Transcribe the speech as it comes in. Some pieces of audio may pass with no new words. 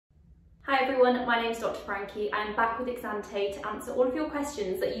Hi everyone, my name is Dr. Frankie. I'm back with Exante to answer all of your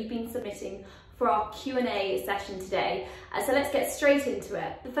questions that you've been submitting for our Q&A session today. So let's get straight into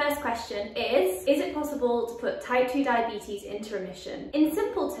it. The first question is it possible to put type 2 diabetes into remission? In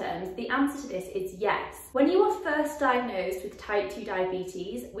simple terms, the answer to this is yes. When you are first diagnosed with type 2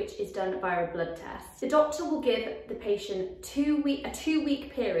 diabetes, which is done via a blood test, the doctor will give the patient a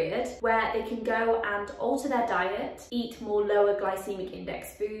two-week period where they can go and alter their diet, eat more lower glycemic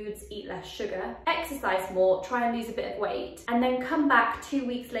index foods, eat less sugar, exercise more, try and lose a bit of weight, and then come back 2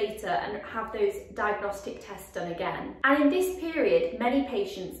 weeks later and have those diagnostic tests done again. And in this period, many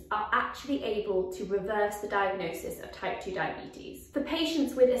patients are actually able to reverse the diagnosis of type 2 diabetes. For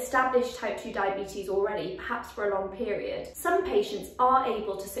patients with established type 2 diabetes already, perhaps for a long period, some patients are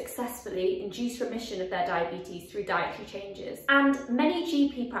able to successfully induce remission of their diabetes through dietary changes. And many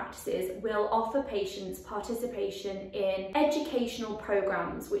GP practices will offer patients participation in educational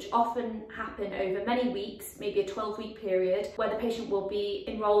programs, which often happen over many weeks, maybe a 12-week period, where the patient will be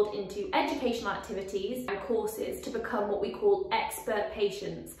enrolled into educational activities and courses to become what we call expert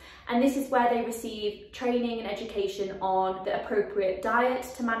patients. And this is where they receive training and education on the appropriate diet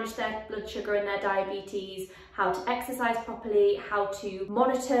to manage their blood sugar and their diabetes, how to exercise properly, how to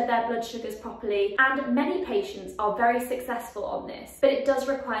monitor their blood sugars properly. And many patients are very successful on this, but it does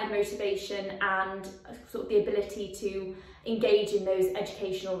require motivation and sort of the ability to engage in those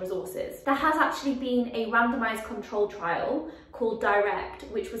educational resources. There has actually been a randomized controlled trial called DIRECT,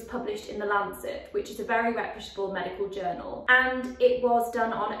 which was published in The Lancet, which is a very reputable medical journal. And it was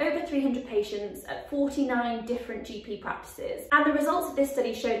done on over 300 patients at 49 different GP practices. And the results of this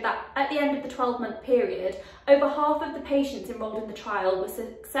study showed that at the end of the 12-month period, over half of the patients enrolled in the trial were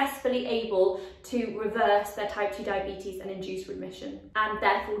successfully able to reverse their type 2 diabetes and induce remission, and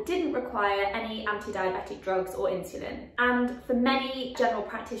therefore didn't require any anti-diabetic drugs or insulin. And for many general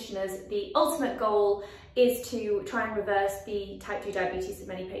practitioners, the ultimate goal is to try and reverse the type 2 diabetes of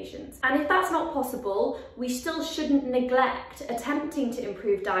many patients. And if that's not possible, we still shouldn't neglect attempting to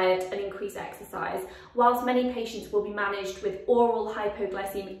improve diet and increase exercise, whilst many patients will be managed with oral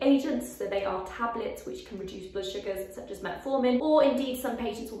hypoglycemic agents, so they are tablets which can reduce blood sugars such as metformin, or indeed some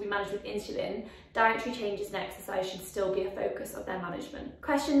patients will be managed with insulin. Dietary changes and exercise should still be a focus of their management.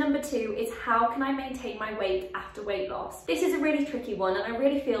 Question number 2 is how can I maintain my weight after weight loss? This is a really tricky one, and I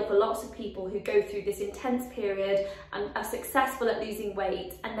really feel for lots of people who go through this intense period and are successful at losing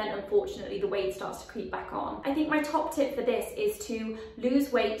weight, and then unfortunately the weight starts to creep back on. I think my top tip for this is to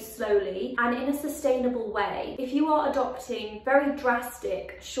lose weight slowly and in a sustainable way. If you are adopting very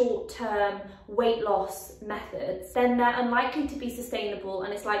drastic short-term weight loss methods, then they're unlikely to be sustainable,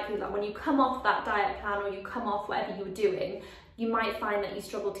 and it's likely that when you come off that diet plan or you come off whatever you were doing, you might find that you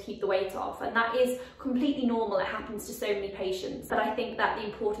struggle to keep the weight off, and that is completely normal. It happens to so many patients, but I think that the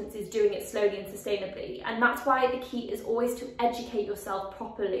importance is doing it slowly and sustainably, and that's why the key is always to educate yourself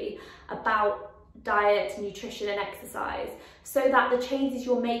properly about diet, nutrition and exercise, so that the changes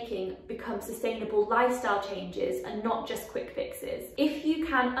you're making become sustainable lifestyle changes and not just quick fixes. If you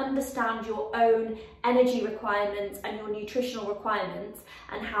can understand your own energy requirements and your nutritional requirements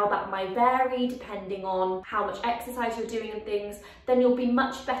and how that might vary depending on how much exercise you're doing and things, then you'll be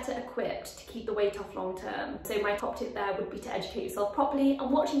much better equipped to keep the weight off long term. So my top tip there would be to educate yourself properly,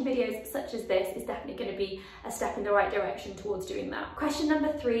 and watching videos such as this is definitely going to be a step in the right direction towards doing that. Question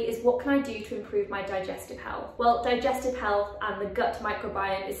number 3 is what can I do to improve my digestive health? Well, digestive health and the gut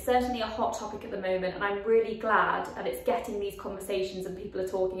microbiome is certainly a hot topic at the moment, and I'm really glad that it's getting these conversations and people are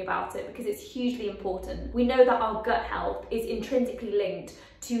talking about it, because it's hugely important. We know that our gut health is intrinsically linked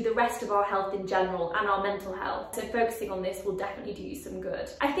to the rest of our health in general and our mental health, so focusing on this will definitely do you some good.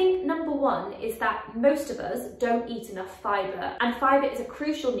 I think number 1 is that most of us don't eat enough fibre, and fibre is a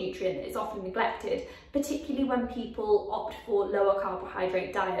crucial nutrient that is often neglected, particularly when people opt for lower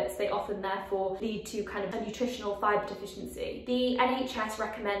carbohydrate diets. They often therefore lead to kind of a nutritional fibre deficiency. The NHS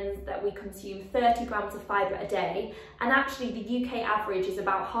recommends that we consume 30 grams of fibre a day, and actually the UK average is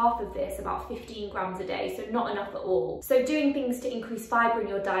about half of this, about 15 grams a day, so not enough at all. So doing things to increase fibre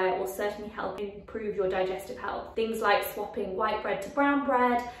in your diet will certainly help improve your digestive health. Things like swapping white bread to brown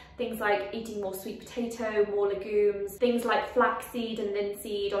bread, things like eating more sweet potato, more legumes, things like flaxseed and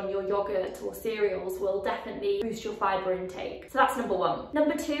linseed on your yogurt or cereals will definitely boost your fibre intake. So that's number 1.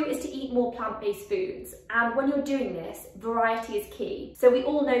 Number 2 is to eat more plant-based foods, and when you're doing this, variety is key. So we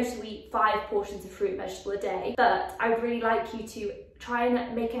all know to eat 5 portions of fruit and vegetable a day, but I would really like you to try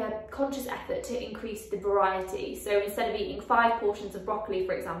and make a conscious effort to increase the variety. So instead of eating 5 portions of broccoli,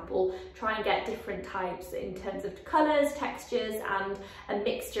 for example, try and get different types in terms of colours, textures, and a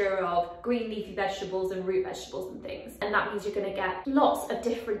mixture of green leafy vegetables and root vegetables and things. And that means you're going to get lots of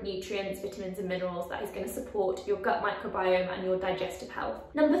different nutrients, vitamins and minerals that is going to support your gut microbiome and your digestive health.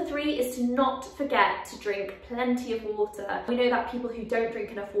 Number 3 is to not forget to drink plenty of water. We know that people who don't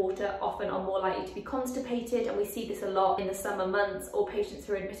drink enough water often are more likely to be constipated, and we see this a lot in the summer months, or patients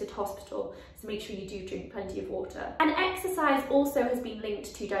who are admitted to hospital, so make sure you do drink plenty of water. And exercise also has been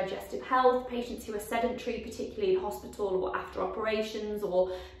linked to digestive health. Patients who are sedentary, particularly in hospital or after operations,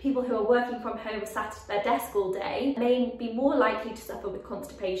 or people who are working from home sat at their desk all day, may be more likely to suffer with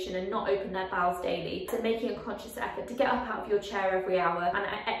constipation and not open their bowels daily. So making a conscious effort to get up out of your chair every hour and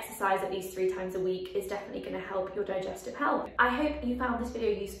exercise at least 3 times a week is definitely going to help your digestive health. I hope you found this video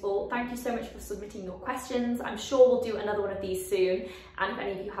useful. Thank you so much for submitting your questions. I'm sure we'll do another one of these soon. And if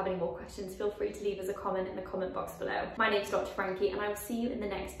any of you have any more questions, feel free to leave us a comment in the comment box below. My name's Dr. Frankie, and I will see you in the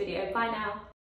next video. Bye now.